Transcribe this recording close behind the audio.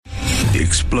The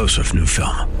explosive new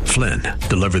film, Flynn,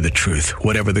 deliver the truth,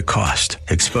 whatever the cost,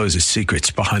 exposes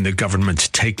secrets behind the government's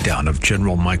takedown of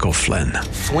General Michael Flynn.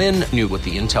 Flynn knew what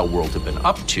the intel world had been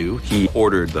up to. He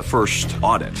ordered the first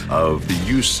audit of the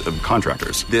use of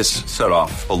contractors. This set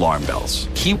off alarm bells.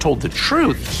 He told the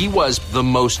truth. He was the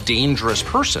most dangerous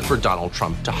person for Donald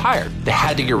Trump to hire. They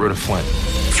had to get rid of Flynn.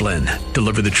 Flynn,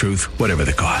 deliver the truth, whatever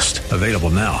the cost. Available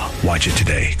now. Watch it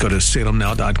today. Go to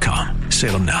salemnow.com.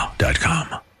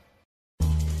 salemnow.com.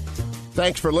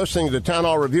 Thanks for listening to the Town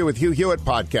Hall Review with Hugh Hewitt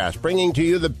podcast, bringing to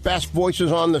you the best voices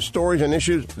on the stories and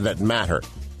issues that matter.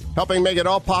 Helping make it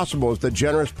all possible is the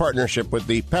generous partnership with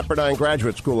the Pepperdine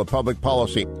Graduate School of Public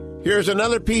Policy. Here's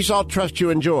another piece I'll trust you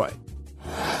enjoy.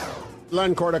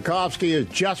 Len Khodorkovsky is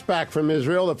just back from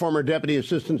Israel. The former Deputy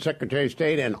Assistant Secretary of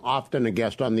State and often a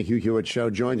guest on the Hugh Hewitt Show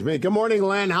joins me. Good morning,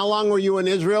 Len. How long were you in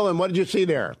Israel, and what did you see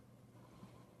there?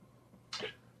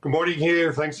 Good morning,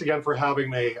 Hugh. Thanks again for having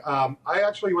me. I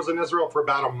actually was in Israel for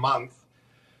about a month,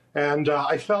 and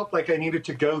I felt like I needed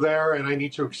to go there and I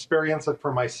need to experience it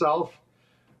for myself.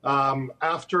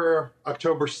 After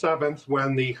October 7th,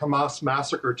 when the Hamas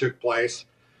massacre took place,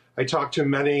 I talked to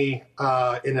many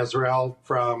in Israel,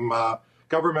 from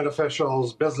government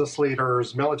officials, business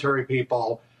leaders, military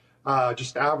people,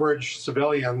 just average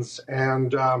civilians,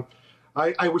 and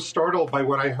I was startled by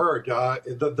what I heard.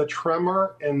 The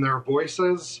tremor in their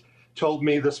voices told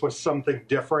me this was something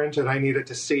different, and I needed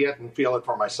to see it and feel it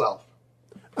for myself.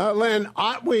 Len,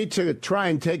 ought we to try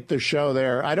and take the show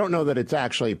there? I don't know that it's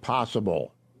actually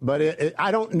possible, but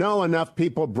I don't know enough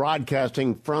people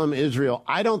broadcasting from Israel.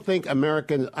 I don't think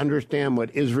Americans understand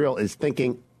what Israel is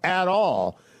thinking at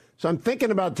all. So I'm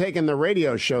thinking about taking the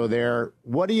radio show there.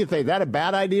 What do you think? Is that a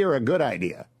bad idea or a good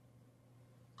idea?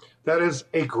 That is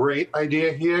a great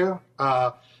idea, Hugh,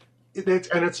 and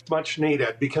it's much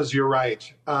needed, because you're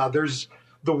right. There's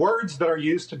the words that are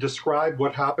used to describe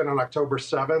what happened on October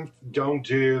 7th don't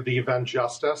do the event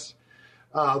justice.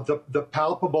 The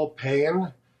palpable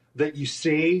pain that you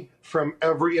see from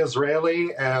every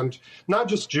Israeli, and not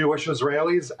just Jewish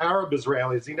Israelis, Arab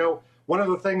Israelis. You know, one of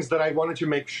the things that I wanted to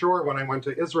make sure when I went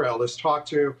to Israel is talk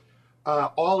to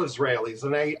all Israelis,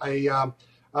 and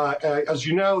as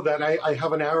you know, that I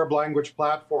have an Arab language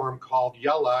platform called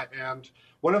Yalla, and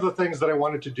one of the things that I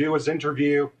wanted to do is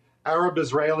interview Arab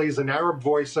Israelis and Arab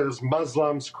voices,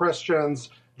 Muslims, Christians,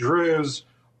 Druze,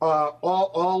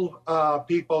 all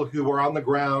people who were on the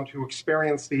ground, who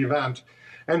experienced the event.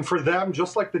 And for them,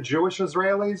 just like the Jewish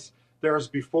Israelis, there's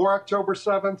before October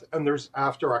 7th and there's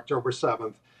after October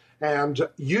 7th. And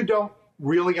you don't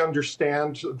really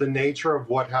understand the nature of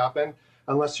what happened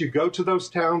unless you go to those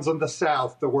towns in the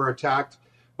south that were attacked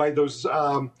by those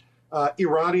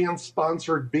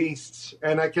Iranian-sponsored beasts.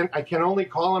 And I can only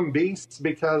call them beasts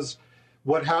because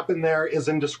what happened there is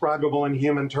indescribable in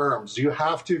human terms. You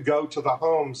have to go to the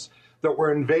homes that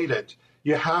were invaded.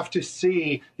 You have to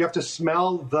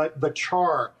smell the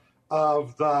char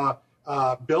of the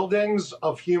buildings,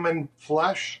 of human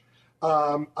flesh.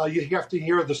 You have to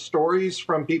hear the stories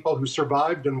from people who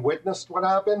survived and witnessed what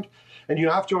happened. And you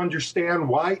have to understand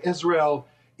why Israel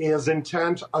is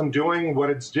intent on doing what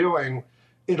it's doing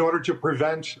in order to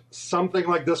prevent something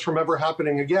like this from ever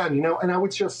happening again. You know, and I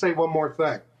would just say one more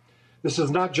thing. This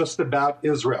is not just about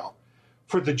Israel.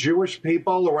 For the Jewish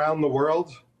people around the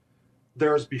world,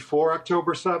 there's before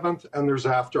October 7th and there's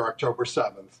after October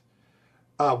 7th.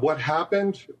 What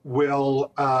happened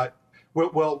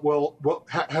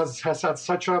has had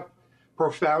such a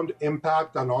profound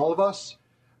impact on all of us.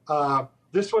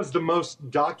 This was the most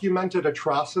documented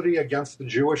atrocity against the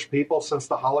Jewish people since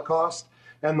the Holocaust,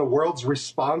 and the world's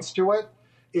response to it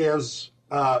is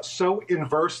so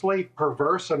inversely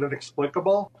perverse and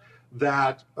inexplicable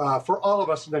that for all of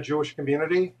us in the Jewish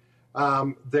community,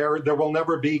 there will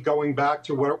never be going back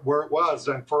to where it was.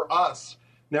 And for us,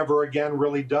 never again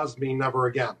really does mean never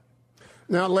again.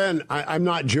 Now, Len, I'm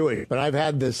not Jewish, but I've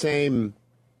had the same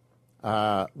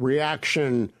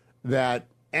reaction that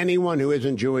anyone who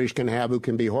isn't Jewish can have, who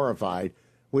can be horrified,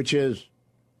 which is,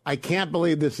 I can't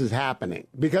believe this is happening.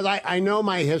 Because I know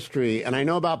my history and I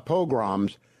know about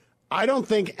pogroms. I don't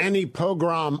think any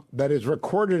pogrom that is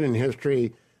recorded in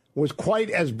history was quite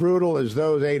as brutal as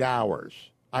those 8 hours.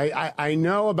 I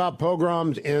know about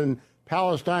pogroms in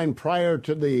Palestine prior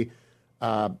to the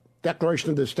declaration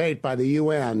of the state by the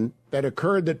UN that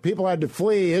occurred, that people had to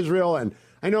flee Israel. And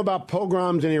I know about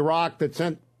pogroms in Iraq that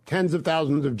sent tens of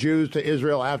thousands of Jews to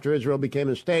Israel after Israel became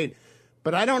a state.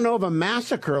 But I don't know of a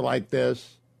massacre like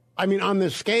this, I mean, on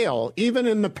this scale, even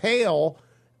in the Pale,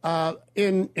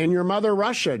 in your mother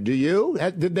Russia. Do you?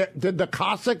 Did the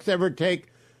Cossacks ever take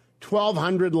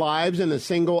 1,200 lives in a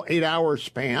single 8-hour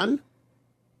span?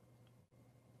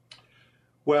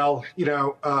 Well,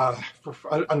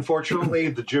 unfortunately,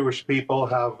 the Jewish people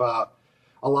have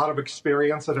a lot of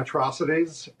experience in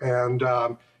atrocities, and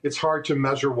it's hard to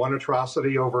measure one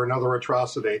atrocity over another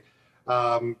atrocity.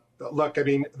 Look, I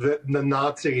mean, the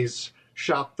Nazis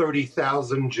shot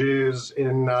 30,000 Jews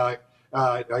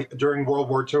during World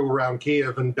War II around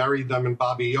Kiev and buried them in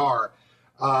Babi Yar.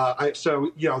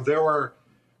 There were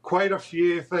quite a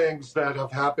few things that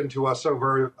have happened to us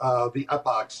over the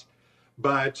epochs,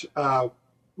 but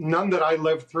none that I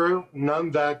lived through, none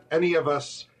that any of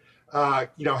us,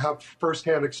 have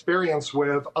firsthand experience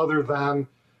with, other than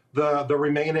the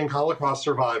remaining Holocaust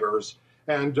survivors.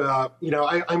 And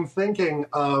I'm thinking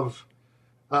of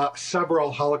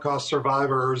several Holocaust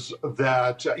survivors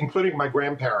that, including my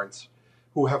grandparents,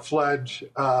 who have fled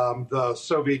the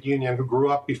Soviet Union, who grew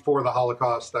up before the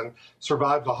Holocaust and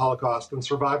survived the Holocaust and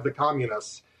survived the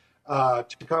communists,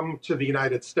 to come to the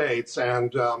United States.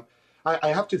 And I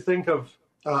have to think of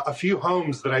a few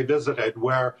homes that I visited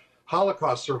where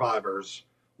Holocaust survivors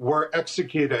were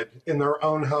executed in their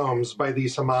own homes by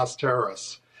these Hamas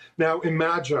terrorists. Now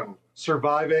imagine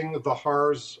surviving the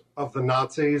horrors of the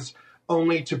Nazis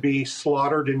only to be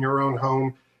slaughtered in your own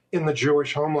home in the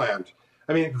Jewish homeland.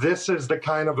 I mean, this is the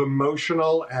kind of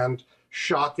emotional and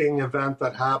shocking event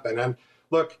that happened. And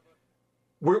look,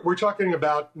 we're talking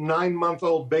about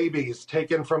 9-month-old babies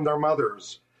taken from their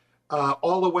mothers,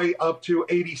 all the way up to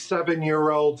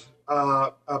 87-year-old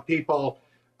people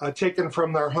taken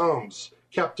from their homes,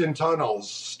 kept in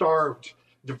tunnels, starved,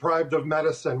 deprived of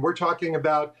medicine. We're talking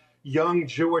about young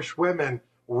Jewish women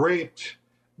raped,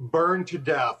 burned to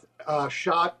death,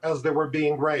 shot as they were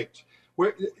being raped.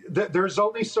 There's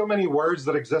only so many words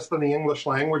that exist in the English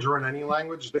language or in any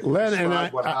language that can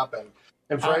describe what happened.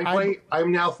 And frankly,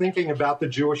 I'm now thinking about the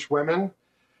Jewish women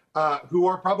who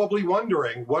are probably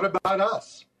wondering, what about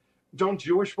us? Don't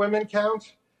Jewish women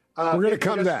count? We're going to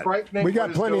come to that. We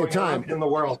got plenty of time in the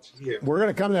world. Yeah. We're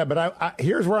going to come to that. But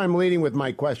here's where I'm leading with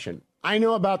my question. I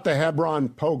know about the Hebron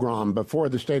pogrom before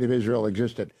the state of Israel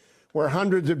existed, where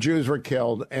hundreds of Jews were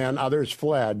killed and others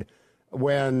fled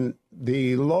when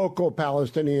the local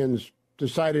Palestinians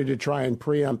decided to try and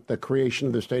preempt the creation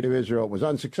of the state of Israel. It was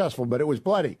unsuccessful, but it was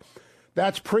bloody.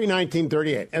 That's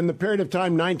pre-1938. And the period of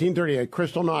time, 1938,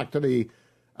 Kristallnacht to the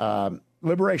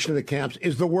liberation of the camps,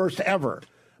 is the worst ever.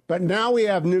 But now we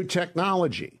have new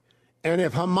technology. And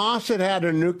if Hamas had had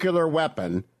a nuclear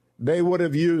weapon, they would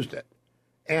have used it.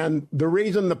 And the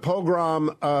reason the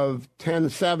pogrom of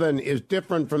 10/7 is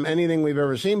different from anything we've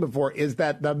ever seen before is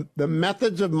that the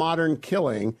methods of modern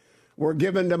killing were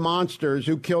given to monsters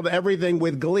who killed everything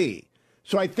with glee.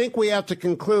 So I think we have to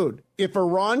conclude, if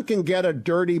Iran can get a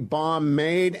dirty bomb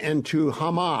made and to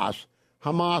Hamas,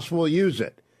 Hamas will use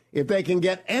it. If they can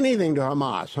get anything to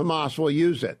Hamas, Hamas will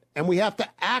use it. And we have to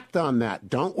act on that,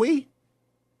 don't we?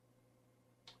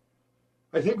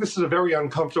 I think this is a very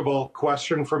uncomfortable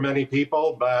question for many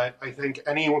people, but I think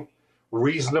any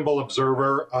reasonable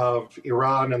observer of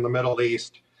Iran and the Middle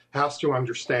East has to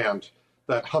understand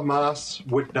that Hamas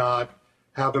would not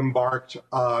have embarked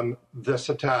on this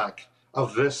attack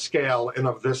of this scale and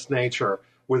of this nature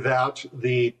without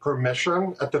the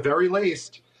permission, at the very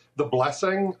least, the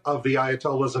blessing of the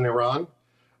Ayatollahs in Iran.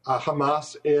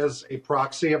 Hamas is a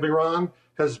proxy of Iran.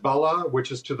 Hezbollah, which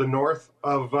is to the north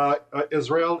of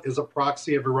Israel, is a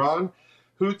proxy of Iran.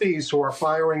 Houthis, who are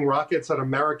firing rockets at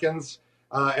Americans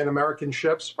and American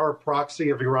ships, are a proxy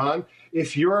of Iran.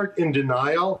 If you're in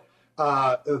denial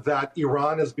that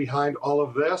Iran is behind all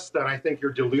of this, then I think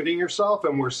you're deluding yourself,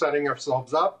 and we're setting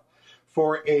ourselves up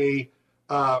for a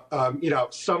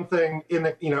something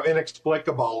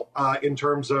inexplicable in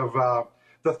terms of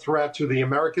the threat to the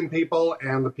American people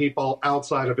and the people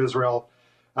outside of Israel.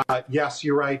 Yes,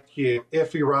 you're right, Hugh.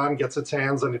 If Iran gets its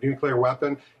hands on a nuclear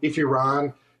weapon, if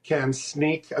Iran can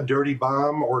sneak a dirty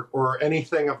bomb or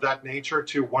anything of that nature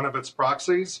to one of its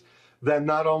proxies, then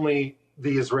not only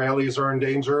the Israelis are in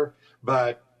danger,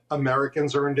 but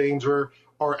Americans are in danger,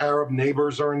 our Arab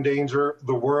neighbors are in danger,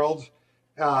 the world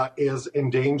is in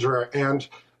danger. And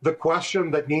the question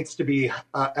that needs to be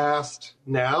asked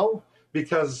now,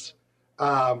 because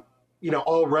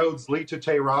all roads lead to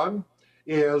Tehran,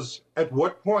 is at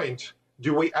what point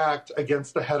do we act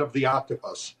against the head of the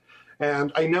octopus?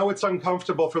 And I know it's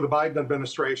uncomfortable for the Biden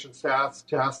administration to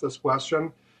ask this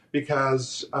question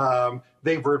because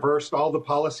they've reversed all the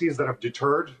policies that have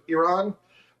deterred Iran.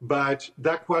 But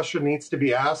that question needs to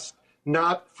be asked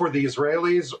not for the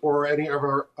Israelis or any of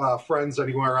our friends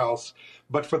anywhere else,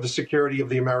 but for the security of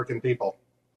the American people.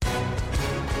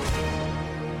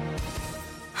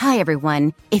 Hi,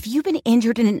 everyone. If you've been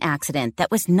injured in an accident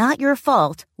that was not your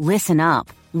fault, listen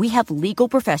up. We have legal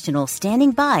professionals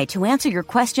standing by to answer your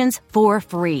questions for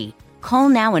free. Call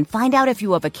now and find out if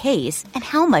you have a case and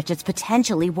how much it's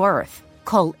potentially worth.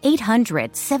 Call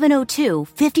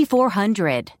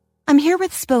 800-702-5400. I'm here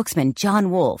with spokesman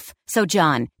John Wolf. So,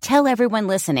 John, tell everyone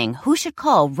listening who should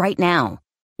call right now.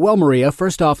 Well, Maria,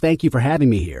 first off, thank you for having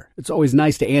me here. It's always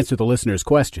nice to answer the listeners'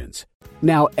 questions.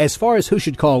 Now, as far as who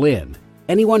should call in,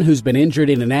 anyone who's been injured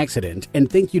in an accident and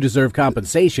think you deserve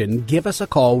compensation, give us a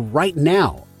call right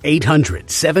now.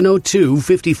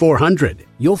 800-702-5400.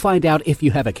 You'll find out if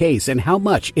you have a case and how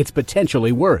much it's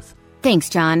potentially worth.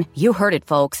 Thanks, John. You heard it,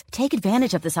 folks. Take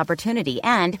advantage of this opportunity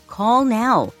and call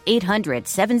now.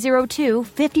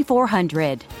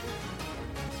 800-702-5400.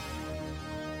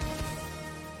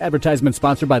 Advertisement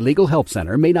sponsored by Legal Help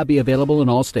Center. May not be available in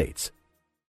all states.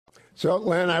 So,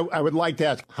 Len, I would like to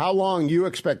ask how long you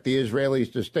expect the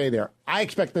Israelis to stay there. I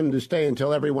expect them to stay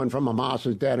until everyone from Hamas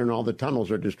is dead and all the tunnels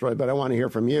are destroyed, but I want to hear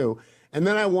from you. And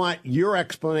then I want your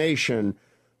explanation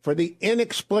for the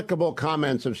inexplicable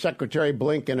comments of Secretary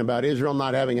Blinken about Israel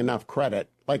not having enough credit,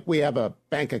 like we have a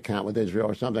bank account with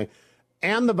Israel or something,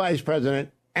 and the Vice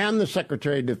President and the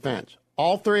Secretary of Defense,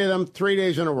 all three of them 3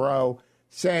 days in a row,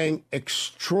 saying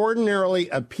extraordinarily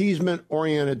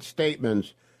appeasement-oriented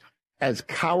statements as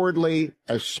cowardly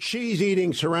as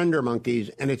cheese-eating surrender monkeys,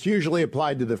 and it's usually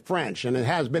applied to the French, and it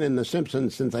has been in The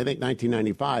Simpsons since, I think,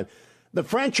 1995. The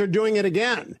French are doing it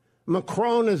again.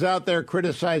 Macron is out there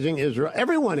criticizing Israel.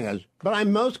 Everyone is, but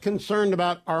I'm most concerned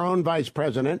about our own vice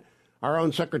president, our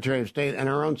own Secretary of State, and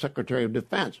our own Secretary of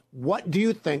Defense. What do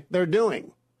you think they're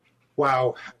doing?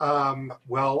 Wow.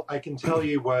 Well, I can tell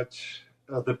you what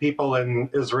the people in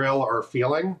Israel are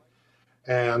feeling.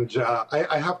 And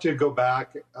I have to go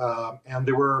back, and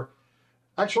they were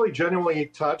actually genuinely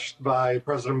touched by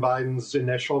President Biden's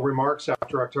initial remarks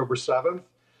after October 7th.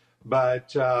 But,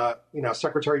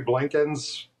 Secretary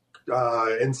Blinken's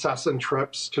incessant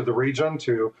trips to the region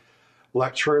to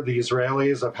lecture the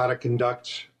Israelis of how to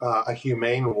conduct a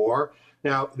humane war.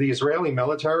 Now, the Israeli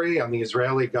military and the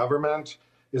Israeli government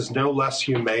is no less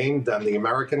humane than the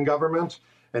American government.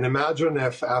 And imagine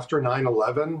if after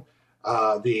 9/11,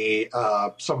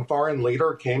 some foreign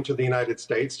leader came to the United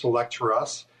States to lecture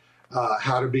us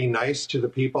how to be nice to the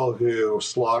people who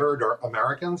slaughtered our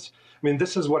Americans. I mean,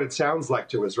 this is what it sounds like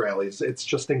to Israelis. It's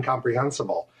just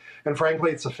incomprehensible. And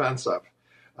frankly, it's offensive.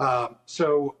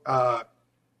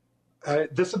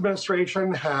 This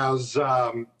administration has,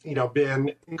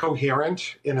 been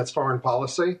incoherent in its foreign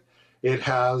policy. It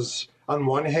has, on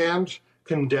one hand,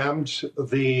 condemned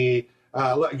the,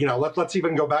 let's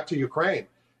even go back to Ukraine.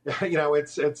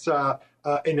 It's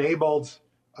enabled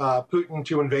Putin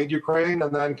to invade Ukraine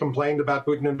and then complained about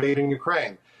Putin invading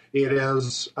Ukraine. It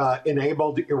has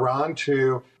enabled Iran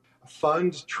to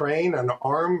fund, train, and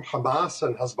arm Hamas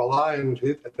and Hezbollah and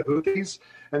the Houthis,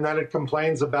 and then it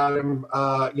complains about them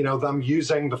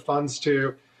using the funds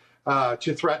to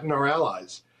threaten our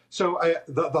allies. So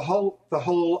the whole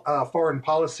foreign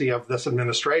policy of this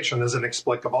administration is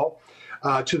inexplicable.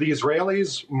 To the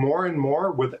Israelis, more and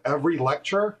more with every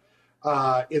lecture,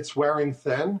 it's wearing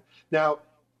thin. Now,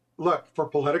 look, for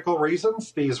political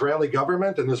reasons, the Israeli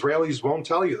government and Israelis won't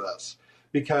tell you this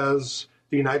because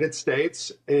the United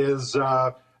States is,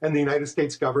 and the United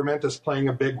States government is playing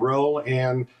a big role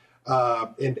in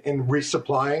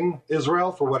resupplying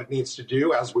Israel for what it needs to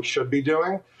do, as we should be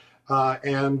doing.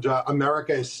 And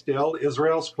America is still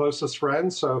Israel's closest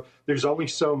friend, so there's only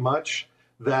so much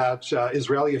that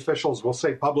Israeli officials will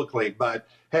say publicly. But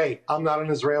hey, I'm not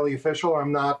an Israeli official.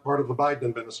 I'm not part of the Biden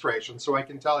administration. So I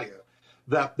can tell you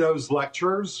that those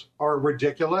lectures are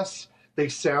ridiculous. They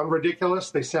sound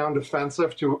ridiculous. They sound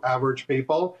offensive to average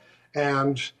people.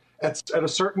 And at a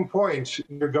certain point,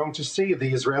 you're going to see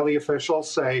the Israeli officials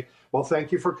say, well,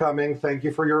 thank you for coming. Thank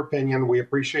you for your opinion. We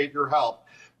appreciate your help.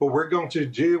 But we're going to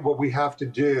do what we have to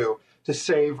do to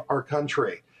save our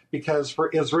country. Because for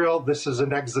Israel, this is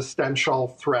an existential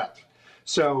threat.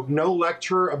 So no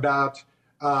lecture about,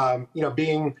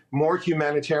 being more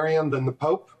humanitarian than the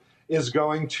Pope is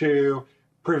going to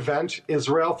prevent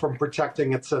Israel from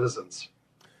protecting its citizens.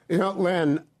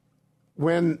 Len,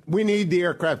 when we need the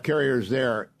aircraft carriers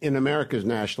there in America's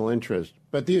national interest,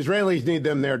 but the Israelis need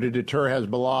them there to deter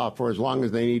Hezbollah for as long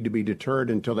as they need to be deterred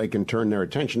until they can turn their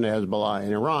attention to Hezbollah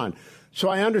in Iran. So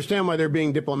I understand why they're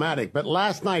being diplomatic. But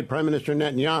last night, Prime Minister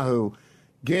Netanyahu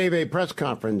gave a press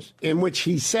conference in which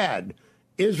he said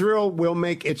Israel will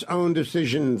make its own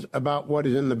decisions about what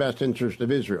is in the best interest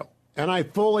of Israel. And I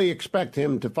fully expect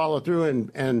him to follow through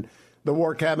and the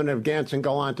war cabinet of Gantz and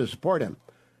Gallant to support him.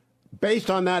 Based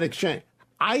on that exchange,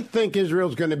 I think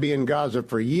Israel's going to be in Gaza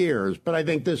for years, but I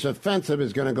think this offensive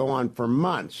is going to go on for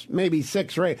months, maybe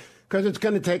 6 or 8, because it's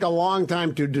going to take a long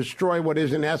time to destroy what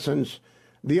is, in essence,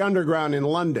 the underground in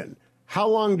London. How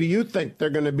long do you think they're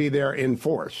going to be there in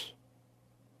force?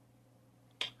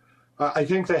 I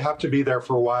think they have to be there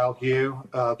for a while, Hugh.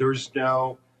 There's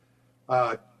no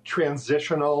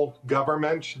transitional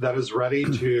government that is ready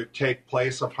to take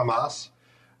place of Hamas.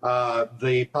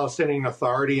 The Palestinian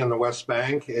Authority in the West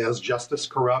Bank is just as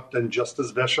corrupt and just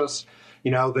as vicious.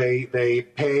 You know, they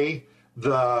pay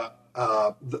the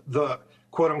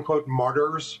quote unquote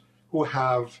martyrs who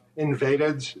have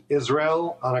invaded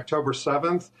Israel on October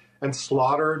 7th and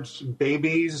slaughtered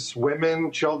babies,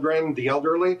 women, children, the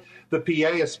elderly. The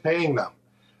PA is paying them.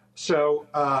 So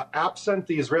absent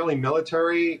the Israeli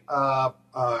military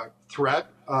threat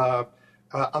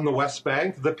on the West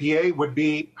Bank, the PA would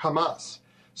be Hamas.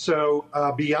 So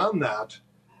beyond that,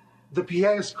 the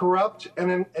PA is corrupt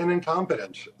and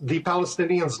incompetent. The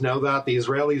Palestinians know that. The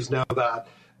Israelis know that.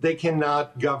 They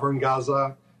cannot govern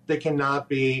Gaza. They cannot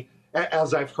be,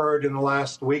 as I've heard in the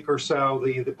last week or so,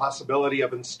 the possibility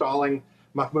of installing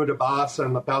Mahmoud Abbas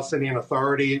and the Palestinian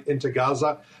Authority into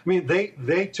Gaza. I mean,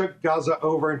 they took Gaza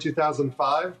over in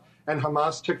 2005, and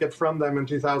Hamas took it from them in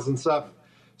 2007.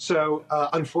 So,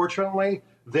 unfortunately,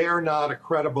 they're not a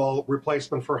credible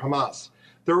replacement for Hamas.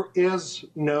 There is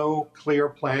no clear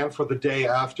plan for the day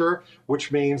after,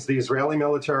 which means the Israeli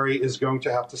military is going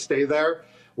to have to stay there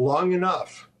long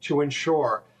enough to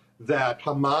ensure that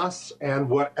Hamas and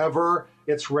whatever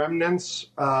its remnants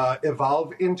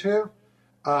evolve into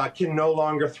can no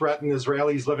longer threaten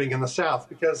Israelis living in the south.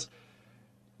 Because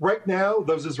right now,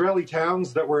 those Israeli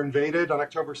towns that were invaded on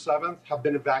October 7th have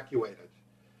been evacuated.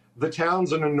 The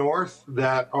towns in the north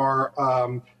that are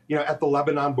at the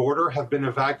Lebanon border have been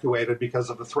evacuated because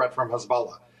of the threat from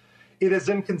Hezbollah. It is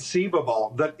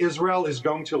inconceivable that Israel is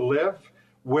going to live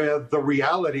with the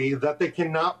reality that they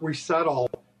cannot resettle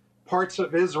parts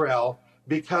of Israel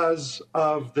because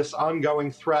of this ongoing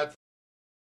threat.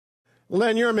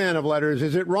 Len, you're a man of letters.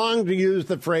 Is it wrong to use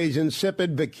the phrase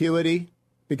insipid vacuity?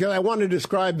 Because I want to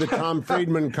describe the Tom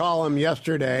Friedman column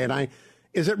yesterday, and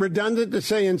is it redundant to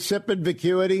say insipid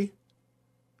vacuity?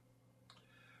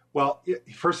 Well,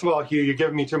 first of all, Hugh, you're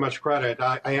giving me too much credit.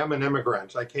 I am an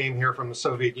immigrant. I came here from the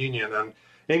Soviet Union, and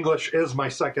English is my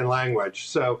second language.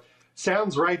 So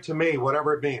sounds right to me,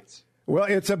 whatever it means. Well,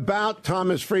 it's about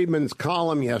Thomas Friedman's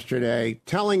column yesterday,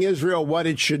 telling Israel what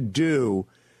it should do.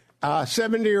 A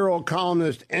 70-year-old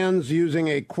columnist ends using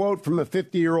a quote from a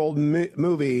 50-year-old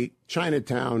movie,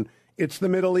 Chinatown. It's the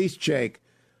Middle East, Jake.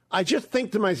 I just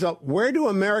think to myself, where do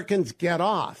Americans get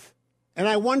off? And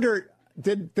I wonder,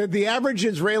 did the average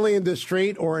Israeli in the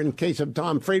street, or in case of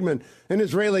Tom Friedman, an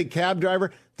Israeli cab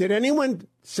driver, did anyone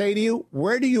say to you,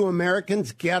 where do you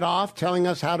Americans get off telling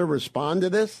us how to respond to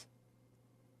this?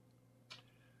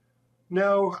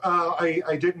 No,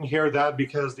 I didn't hear that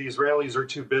because the Israelis are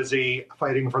too busy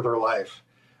fighting for their life.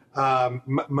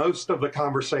 Most of the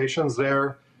conversations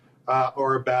there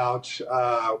are about,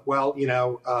 Hamas,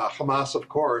 of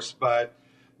course, but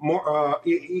more,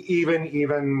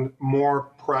 even more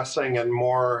pressing and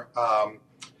more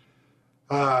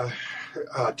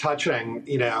touching,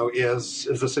 is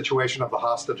the situation of the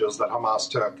hostages that Hamas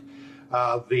took.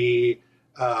 The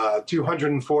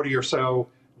 240 or so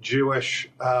Jewish,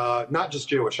 not just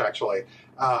Jewish, actually,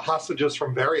 hostages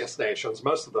from various nations,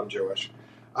 most of them Jewish,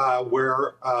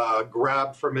 were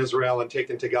grabbed from Israel and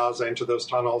taken to Gaza into those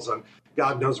tunnels and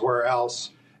God knows where else.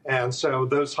 And so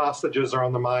those hostages are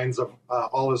on the minds of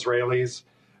all Israelis,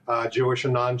 Jewish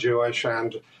and non-Jewish.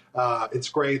 And it's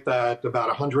great that about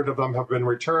 100 of them have been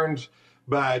returned.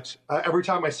 But every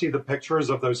time I see the pictures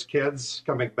of those kids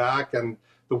coming back and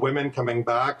the women coming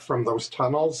back from those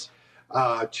tunnels,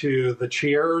 to the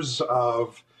cheers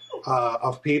of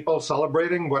people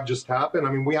celebrating what just happened.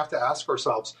 I mean, we have to ask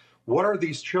ourselves, what are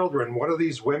these children? What are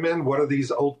these women? What are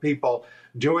these old people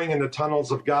doing in the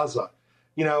tunnels of Gaza?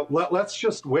 Let's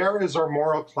just, where is our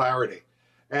moral clarity?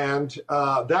 And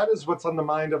that is what's on the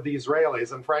mind of the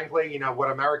Israelis. And frankly,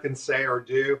 what Americans say or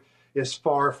do is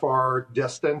far, far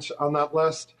distant on that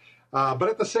list. But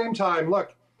at the same time,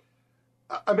 look,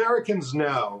 Americans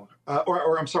know,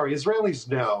 Israelis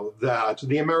know that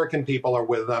the American people are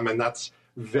with them, and that's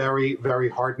very, very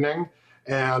heartening,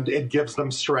 and it gives them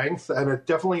strength, and it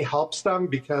definitely helps them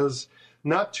because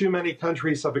not too many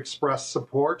countries have expressed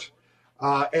support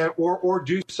or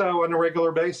do so on a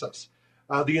regular basis.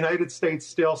 The United States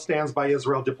still stands by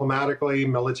Israel diplomatically,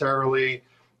 militarily,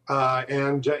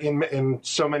 and in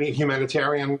so many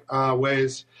humanitarian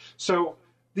ways. So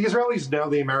the Israelis know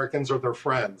the Americans are their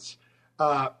friends.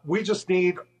 We just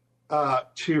need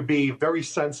to be very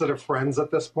sensitive friends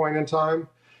at this point in time,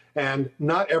 and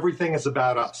not everything is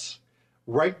about us.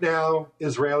 Right now,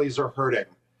 Israelis are hurting.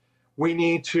 We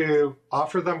need to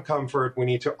offer them comfort. We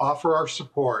need to offer our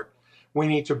support. We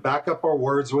need to back up our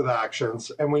words with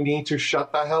actions, and we need to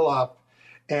shut the hell up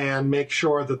and make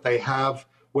sure that they have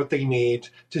what they need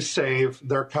to save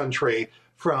their country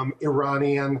from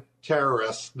Iranian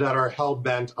terrorists that are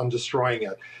hell-bent on destroying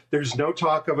it. There's no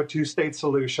talk of a two-state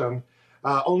solution.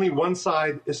 Only one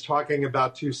side is talking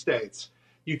about two states.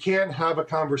 You can't have a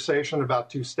conversation about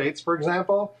two states, for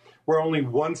example, where only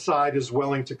one side is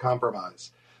willing to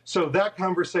compromise. So that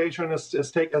conversation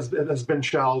has been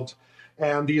shelved,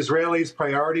 and the Israelis'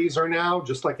 priorities are now,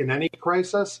 just like in any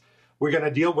crisis, we're going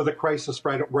to deal with a crisis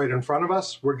right in front of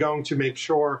us. We're going to make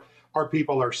sure our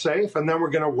people are safe, and then we're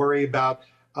going to worry about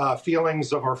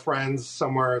feelings of our friends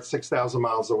somewhere at 6,000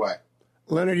 miles away.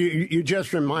 Leonard, you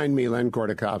just remind me, Len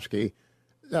Khodorkovsky.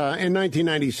 In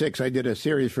 1996, I did a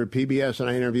series for PBS, and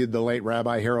I interviewed the late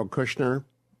Rabbi Harold Kushner,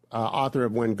 author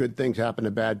of When Bad Things Happen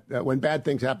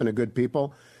to Good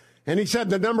People. And he said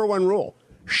the number one rule,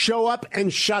 show up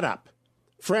and shut up.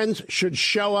 Friends should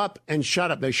show up and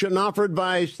shut up. They shouldn't offer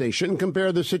advice. They shouldn't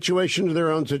compare the situation to their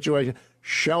own situation.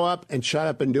 Show up and shut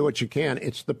up and do what you can.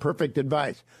 It's the perfect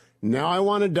advice. Now I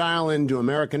want to dial into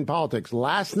American politics.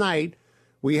 Last night,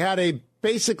 we had a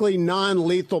basically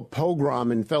non-lethal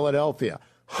pogrom in Philadelphia.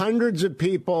 Hundreds of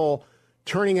people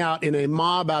turning out in a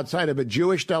mob outside of a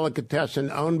Jewish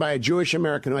delicatessen owned by a Jewish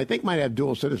American who I think might have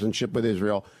dual citizenship with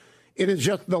Israel. It is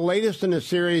just the latest in a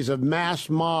series of mass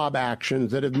mob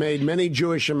actions that have made many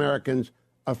Jewish Americans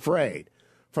afraid.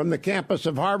 From the campus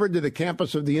of Harvard to the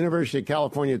campus of the University of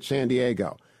California at San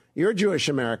Diego. You're a Jewish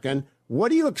American. What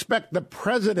do you expect the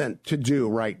president to do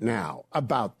right now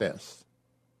about this?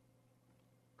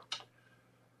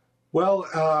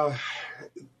 Well,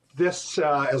 this,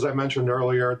 as I mentioned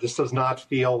earlier, this does not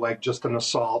feel like just an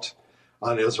assault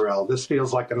on Israel. This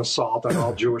feels like an assault on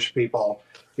all Jewish people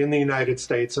in the United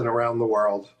States and around the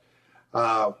world.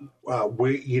 I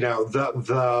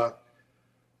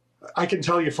can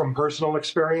tell you from personal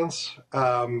experience.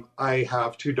 I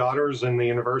have two daughters in the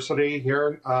university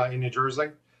here in New Jersey.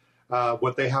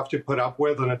 What they have to put up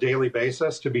with on a daily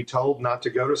basis to be told not to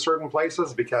go to certain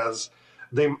places because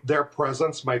their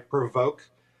presence might provoke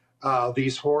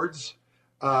these hordes.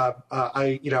 Outside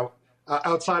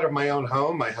of my own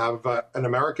home, I have an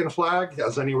American flag,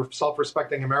 as any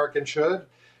self-respecting American should.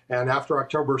 And after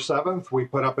October 7th, we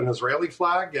put up an Israeli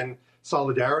flag in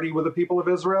solidarity with the people of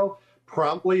Israel.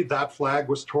 Promptly, that flag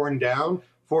was torn down.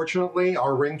 Fortunately,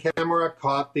 our Ring camera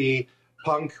caught the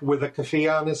punk with a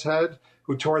keffiyeh on his head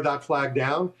who tore that flag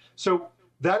down. So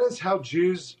that is how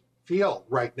Jews feel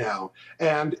right now.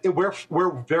 And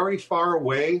we're very far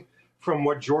away from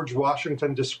what George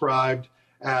Washington described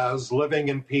as living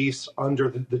in peace under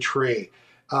the tree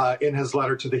in his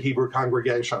letter to the Hebrew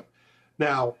congregation.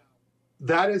 Now,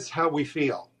 that is how we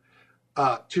feel.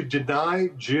 To deny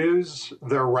Jews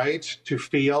their right to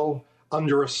feel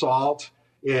under assault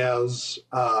is,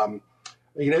 I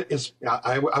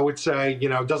would say,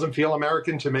 it doesn't feel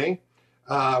American to me.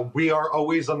 We are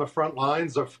always on the front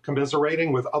lines of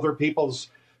commiserating with other people's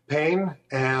pain.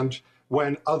 And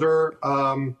when other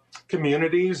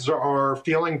communities are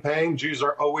feeling pain, Jews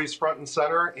are always front and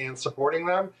center and supporting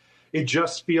them. It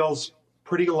just feels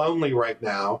pretty lonely right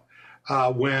now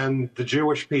when the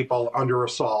Jewish people are under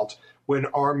assault, when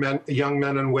our young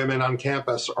men and women on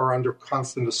campus are under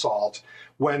constant assault,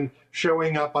 when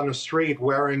showing up on a street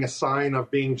wearing a sign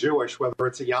of being Jewish, whether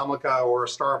it's a yarmulke or a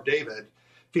Star of David,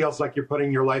 feels like you're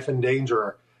putting your life in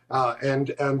danger.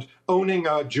 And owning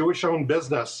a Jewish-owned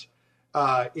business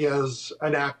is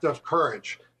an act of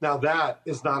courage. Now, that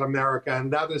is not America,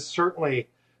 and that is certainly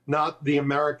not the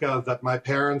America that my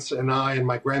parents and I and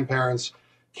my grandparents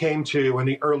came to in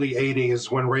the early 80s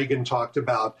when Reagan talked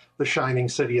about the shining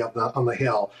city on the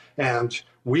hill. And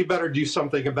we better do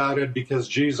something about it because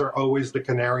Jews are always the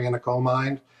canary in the coal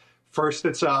mine. First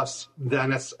it's us,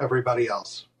 then it's everybody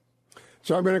else.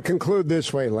 So I'm going to conclude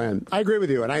this way, Len. I agree with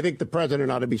you, and I think the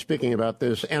president ought to be speaking about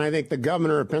this, and I think the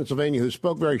governor of Pennsylvania, who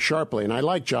spoke very sharply, and I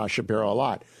like Josh Shapiro a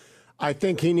lot, I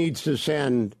think he needs to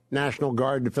send National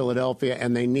Guard to Philadelphia,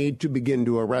 and they need to begin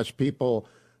to arrest people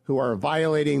who are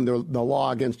violating the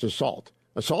law against assault.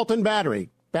 Assault and battery.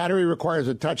 Battery requires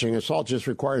a touching. Assault just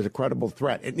requires a credible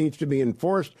threat. It needs to be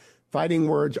enforced. Fighting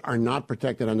words are not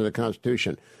protected under the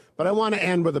Constitution. But I want to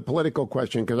end with a political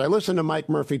question because I listened to Mike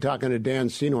Murphy talking to Dan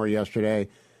Senor yesterday,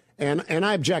 and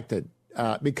I objected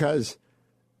because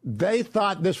they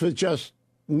thought this was just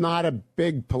not a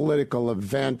big political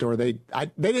event, or they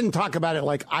didn't talk about it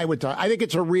like I would talk. I think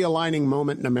it's a realigning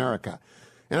moment in America.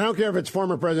 And I don't care if it's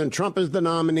former President Trump is the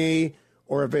nominee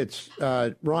or if it's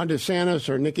Ron DeSantis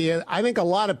or Nikki. I think a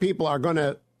lot of people are going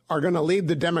to leave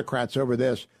the Democrats over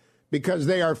this because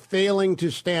they are failing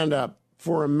to stand up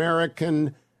for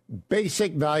American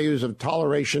basic values of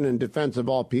toleration and defense of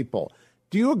all people.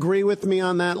 Do you agree with me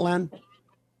on that, Len?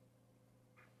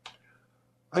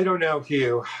 I don't know,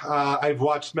 Hugh. I've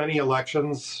watched many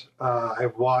elections.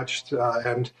 I've watched,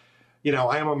 and,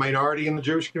 I am a minority in the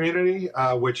Jewish community,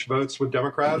 which votes with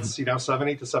Democrats,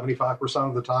 70 to 75%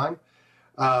 of the time.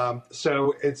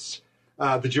 So it's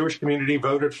the Jewish community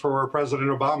voted for President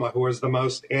Obama, who was the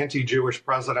most anti-Jewish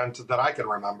president that I can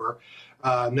remember.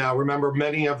 Now, remember,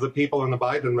 many of the people in the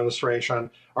Biden administration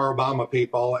are Obama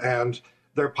people, and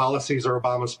their policies are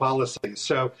Obama's policies.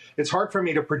 So it's hard for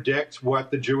me to predict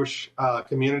what the Jewish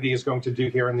community is going to do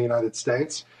here in the United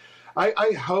States.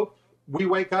 I hope we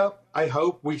wake up. I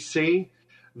hope we see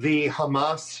the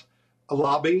Hamas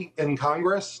lobby in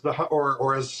Congress,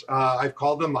 or as I've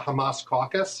called them, the Hamas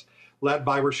caucus, led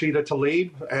by Rashida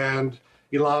Tlaib and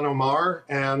Ilhan Omar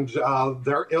and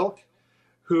their ilk,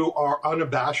 who are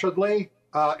unabashedly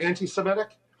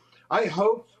anti-Semitic. I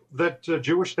hope that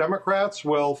Jewish Democrats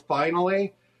will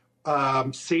finally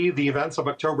see the events of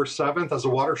October 7th as a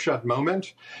watershed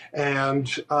moment and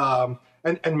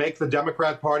make the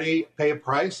Democrat Party pay a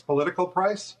price, political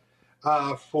price,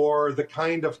 for the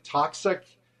kind of toxic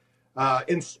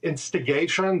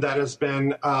instigation that has been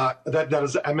that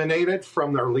has emanated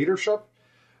from their leadership.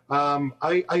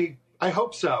 I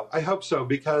hope so. I hope so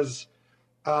because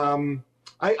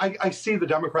I see the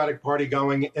Democratic Party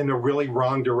going in a really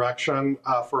wrong direction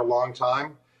for a long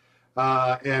time.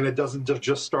 And it doesn't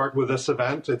just start with this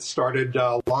event. It started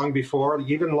long before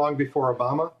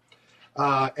Obama.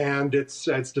 And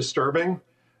it's disturbing.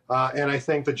 And I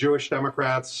think the Jewish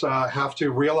Democrats have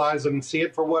to realize and see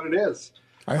it for what it is.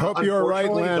 I hope you're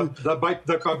right, Len. The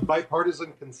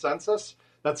bipartisan consensus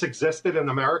that's existed in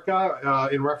America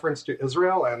in reference to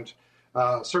Israel and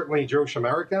certainly Jewish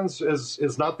Americans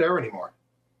is not there anymore.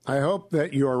 I hope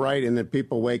that you're right and that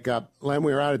people wake up. Len,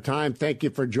 we're out of time. Thank you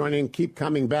for joining. Keep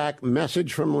coming back.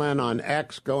 Message from Len on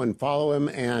X. Go and follow him,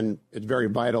 and it's very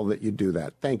vital that you do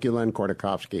that. Thank you, Len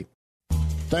Khodorkovsky.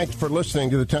 Thanks for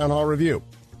listening to the Town Hall Review.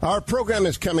 Our program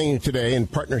is coming today in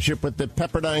partnership with the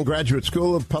Pepperdine Graduate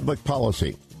School of Public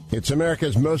Policy. It's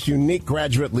America's most unique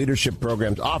graduate leadership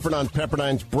programs offered on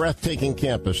Pepperdine's breathtaking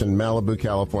campus in Malibu,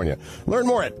 California. Learn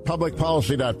more at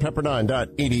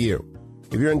publicpolicy.pepperdine.edu.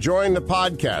 If you're enjoying the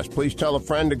podcast, please tell a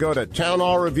friend to go to Town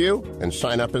Hall Review and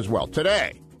sign up as well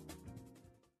today.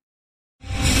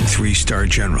 3-star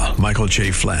General Michael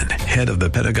J. Flynn, head of the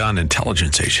Pentagon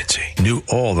Intelligence Agency, knew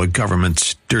all the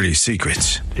government's dirty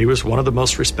secrets. He was one of the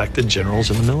most respected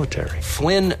generals in the military.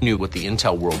 Flynn knew what the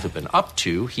intel world had been up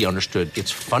to. He understood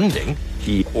its funding.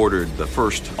 He ordered the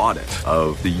first audit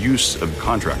of the use of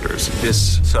contractors.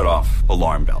 This set off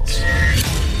alarm bells.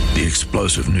 The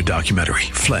explosive new documentary,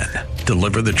 Flynn,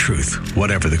 Deliver the Truth,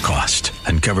 Whatever the Cost,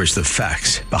 uncovers the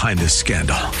facts behind this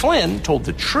scandal. Flynn told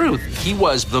the truth. He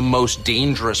was the most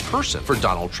dangerous person for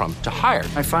Donald Trump to hire.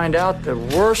 I find out the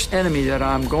worst enemy that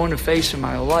I'm going to face in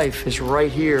my life is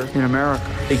right here in America.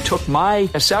 They took my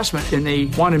assessment and they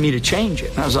wanted me to change it.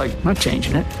 And I was like, I'm not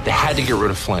changing it. They had to get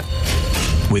rid of Flynn.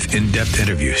 With in-depth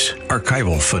interviews,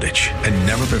 archival footage, and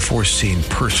never-before-seen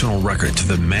personal records of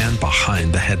the man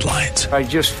behind the headlines. I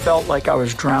just felt like I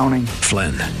was drowning.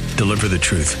 Flynn, Deliver the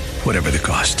Truth, Whatever the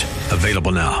Cost.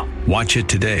 Available now. Watch it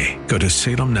today. Go to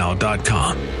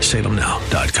salemnow.com.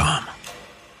 salemnow.com.